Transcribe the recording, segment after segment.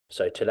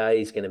So today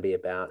is going to be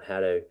about how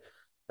to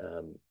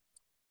um,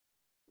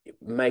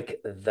 make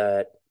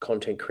that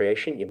content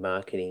creation, your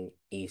marketing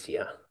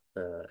easier,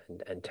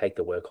 and take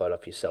the workload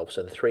off yourself.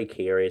 So the three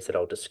key areas that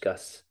I'll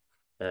discuss.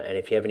 And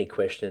if you have any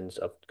questions,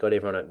 I've got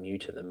everyone on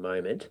mute at the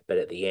moment, but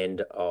at the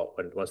end,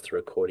 once the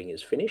recording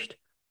is finished,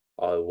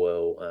 I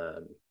will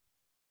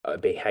I'll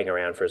be hang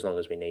around for as long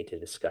as we need to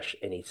discuss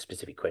any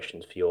specific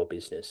questions for your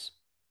business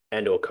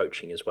and or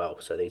coaching as well.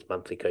 So these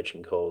monthly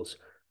coaching calls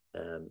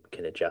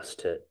can adjust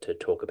to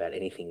talk about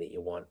anything that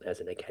you want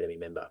as an Academy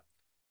member.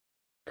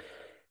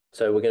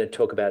 So we're going to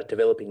talk about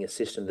developing a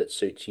system that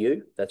suits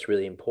you. That's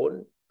really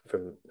important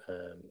from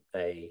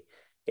a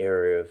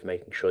area of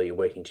making sure you're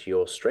working to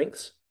your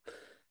strengths.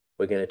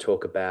 We're going to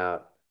talk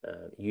about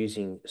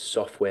using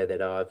software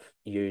that I've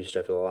used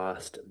over the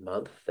last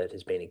month that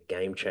has been a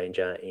game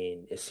changer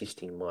in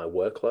assisting my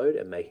workload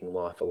and making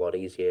life a lot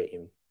easier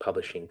in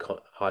publishing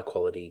high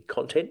quality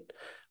content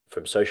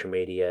from social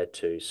media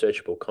to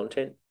searchable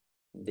content.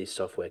 This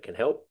software can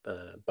help,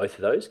 both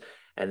of those.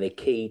 And the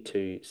key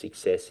to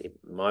success, in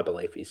my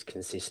belief, is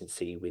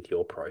consistency with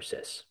your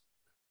process.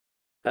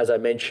 As I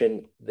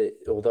mentioned,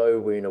 although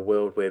we're in a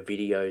world where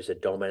videos are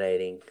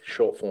dominating,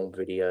 short form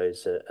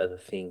videos are the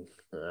thing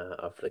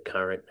of the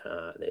current.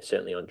 They're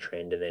certainly on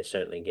trend and they're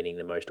certainly getting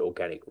the most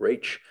organic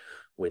reach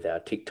with our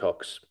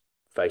TikToks,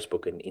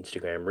 Facebook, and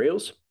Instagram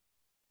Reels.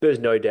 There's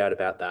no doubt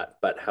about that.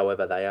 But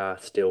however, they are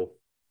still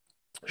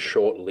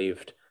short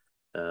lived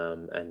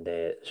and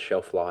their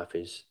shelf life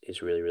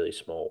is really, really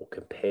small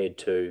compared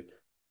to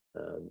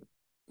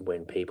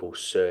when people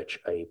search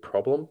a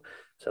problem.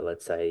 So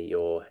let's say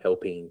you're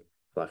helping,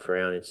 like for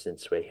our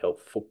instance, we help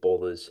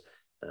footballers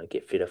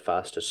get fitter,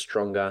 faster,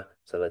 stronger.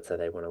 So let's say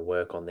they want to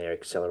work on their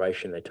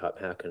acceleration. They type,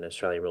 how can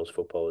Australian rules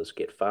footballers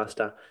get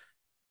faster?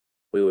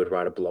 We would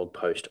write a blog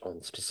post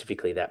on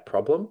specifically that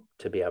problem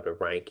to be able to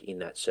rank in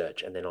that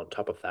search. And then on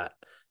top of that,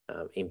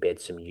 embed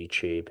some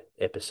YouTube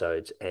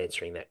episodes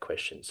answering that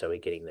question. So we're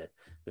getting the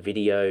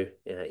video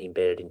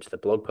embedded into the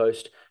blog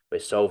post. We're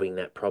solving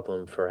that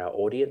problem for our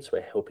audience.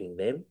 We're helping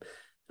them,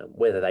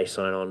 whether they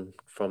sign on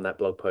from that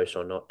blog post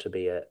or not to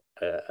be a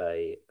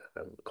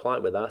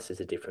client with us is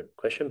a different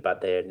question,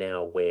 but they're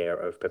now aware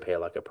of Prepare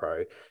Like a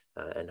Pro,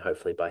 and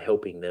hopefully by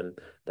helping them,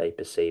 they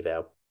perceive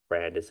our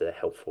brand as a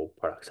helpful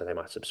product. So they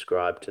might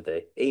subscribe to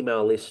the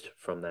email list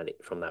from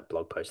that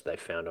blog post they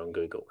found on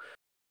Google.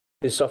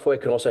 This software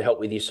can also help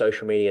with your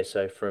social media.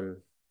 So from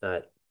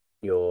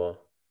your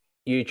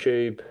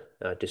YouTube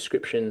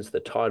descriptions, the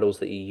titles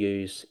that you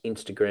use,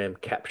 Instagram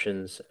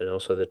captions, and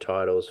also the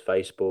titles,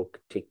 Facebook,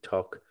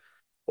 TikTok,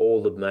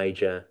 all the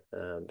major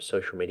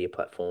social media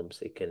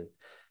platforms.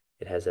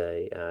 It has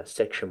a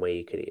section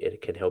where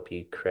it can help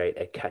you create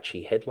a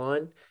catchy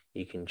headline.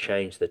 You can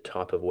change the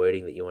type of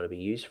wording that you want to be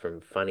used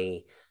from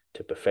funny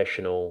to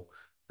professional.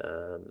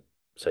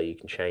 So you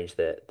can change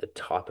the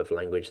type of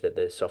language that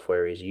the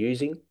software is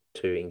using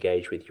to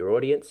engage with your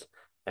audience.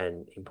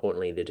 And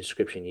importantly, the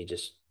description, you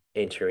just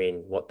enter in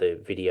what the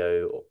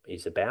video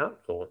is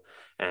about or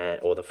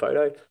the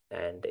photo,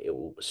 and it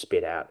will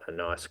spit out a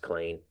nice,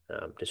 clean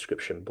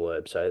description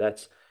blurb. So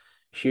that's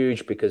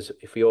huge because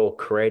if you're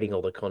creating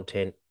all the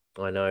content,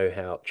 I know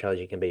how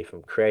challenging it can be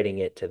from creating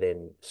it to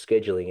then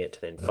scheduling it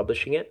to then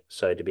publishing it.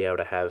 So to be able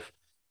to have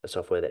a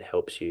software that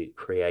helps you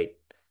create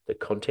the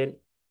content,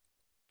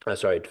 for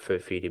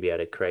you to be able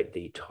to create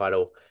the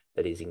title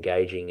that is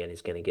engaging and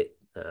is going to get,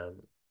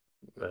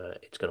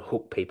 it's going to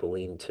hook people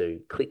in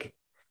to click.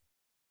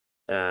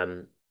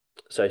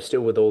 So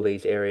still with all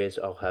these areas,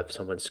 I'll have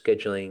someone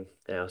scheduling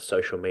our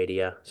social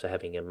media. So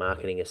having a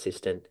marketing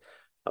assistant,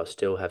 I'll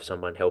still have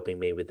someone helping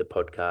me with the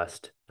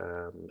podcast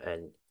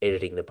and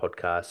editing the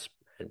podcast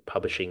and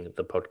publishing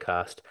the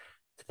podcast.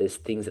 So there's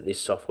things that this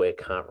software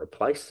can't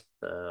replace.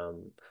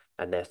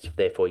 And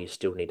therefore you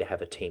still need to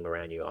have a team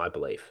around you, I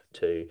believe,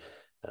 to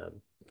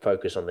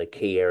focus on the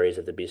key areas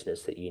of the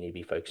business that you need to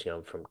be focusing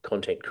on, from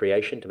content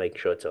creation to make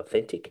sure it's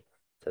authentic.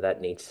 So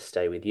that needs to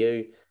stay with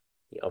you.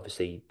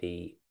 Obviously,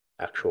 the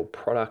actual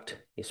product,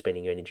 you're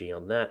spending your energy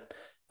on that,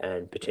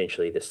 and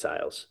potentially the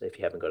sales. If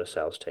you haven't got a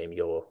sales team,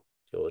 you're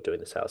doing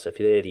the sales. So if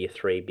they're your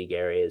three big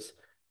areas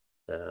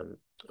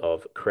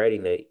of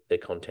creating the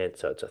content,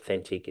 so it's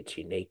authentic, it's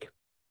unique,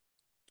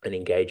 and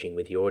engaging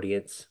with your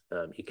audience.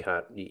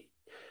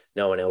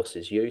 No one else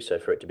is you. So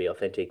for it to be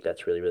authentic,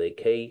 that's really, really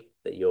key,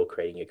 that you're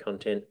creating your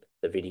content,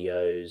 the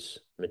videos,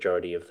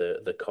 majority of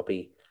the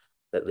copy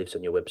that lives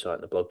on your website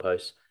and the blog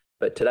posts.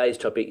 But today's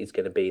topic is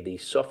going to be the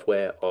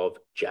software of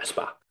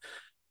Jasper.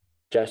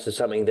 Jasper is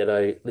something that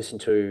I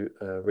listened to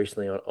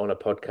recently on a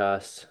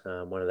podcast,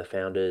 one of the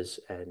founders,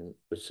 and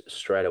was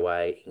straight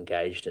away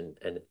engaged, and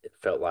it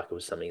felt like it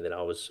was something that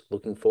I was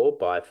looking for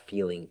by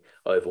feeling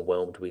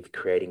overwhelmed with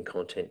creating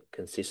content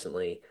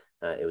consistently.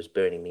 It was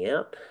burning me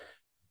out.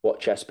 What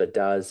Jasper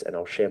does, and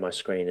I'll share my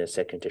screen in a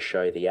second to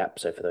show the app.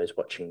 So for those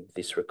watching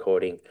this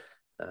recording,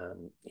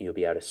 you'll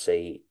be able to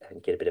see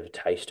and get a bit of a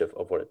taste of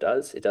what it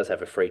does. It does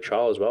have a free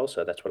trial as well,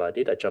 so that's what I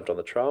did. I jumped on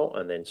the trial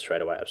and then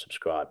straight away I've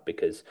subscribed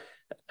because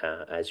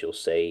as you'll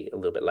see a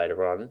little bit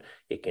later on,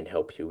 it can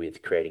help you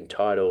with creating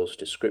titles,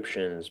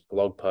 descriptions,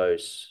 blog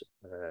posts,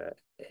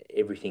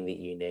 everything that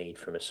you need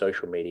from a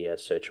social media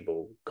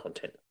searchable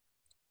content.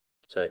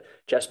 So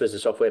Jasper's the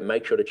software.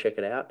 Make sure to check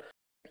it out.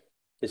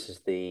 This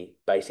is the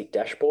basic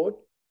dashboard.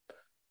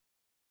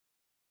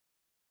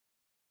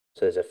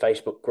 So there's a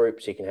Facebook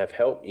group, so you can have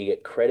help. You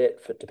get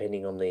credit for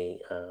depending on the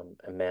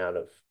amount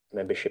of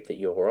membership that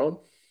you're on.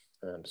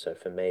 So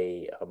for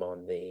me, I'm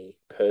on the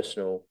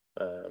personal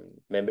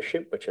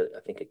membership, which I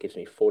think it gives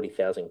me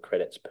 40,000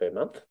 credits per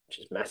month, which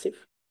is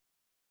massive.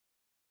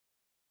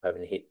 I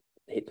haven't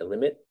hit the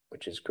limit,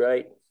 which is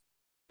great.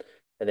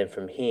 And then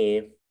from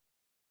here,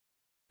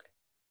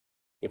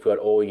 you've got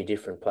all your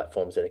different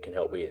platforms that it can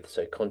help with.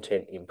 So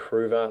content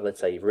improver, let's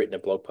say you've written a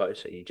blog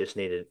post, so you just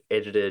need it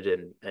edited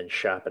and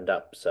sharpened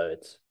up. So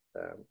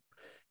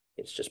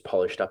it's just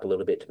polished up a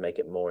little bit to make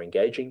it more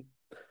engaging.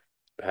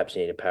 Perhaps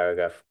you need a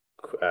paragraph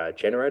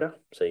generator.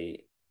 So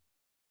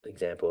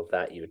example of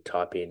that, you would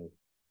type in,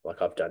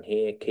 like I've done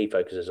here, key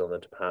focuses on the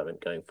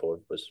department going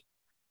forward was,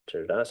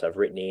 so I've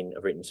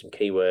written some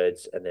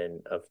keywords, and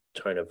then of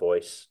tone of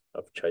voice,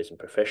 I've chosen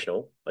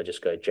professional. I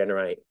just go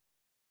generate,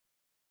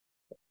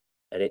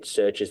 and it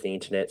searches the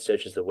internet,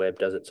 searches the web,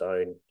 does its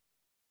own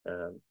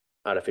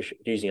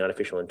using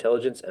artificial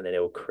intelligence, and then it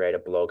will create a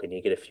blog, and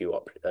you get a few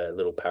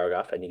little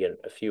paragraph, and you get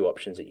a few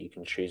options that you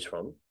can choose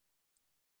from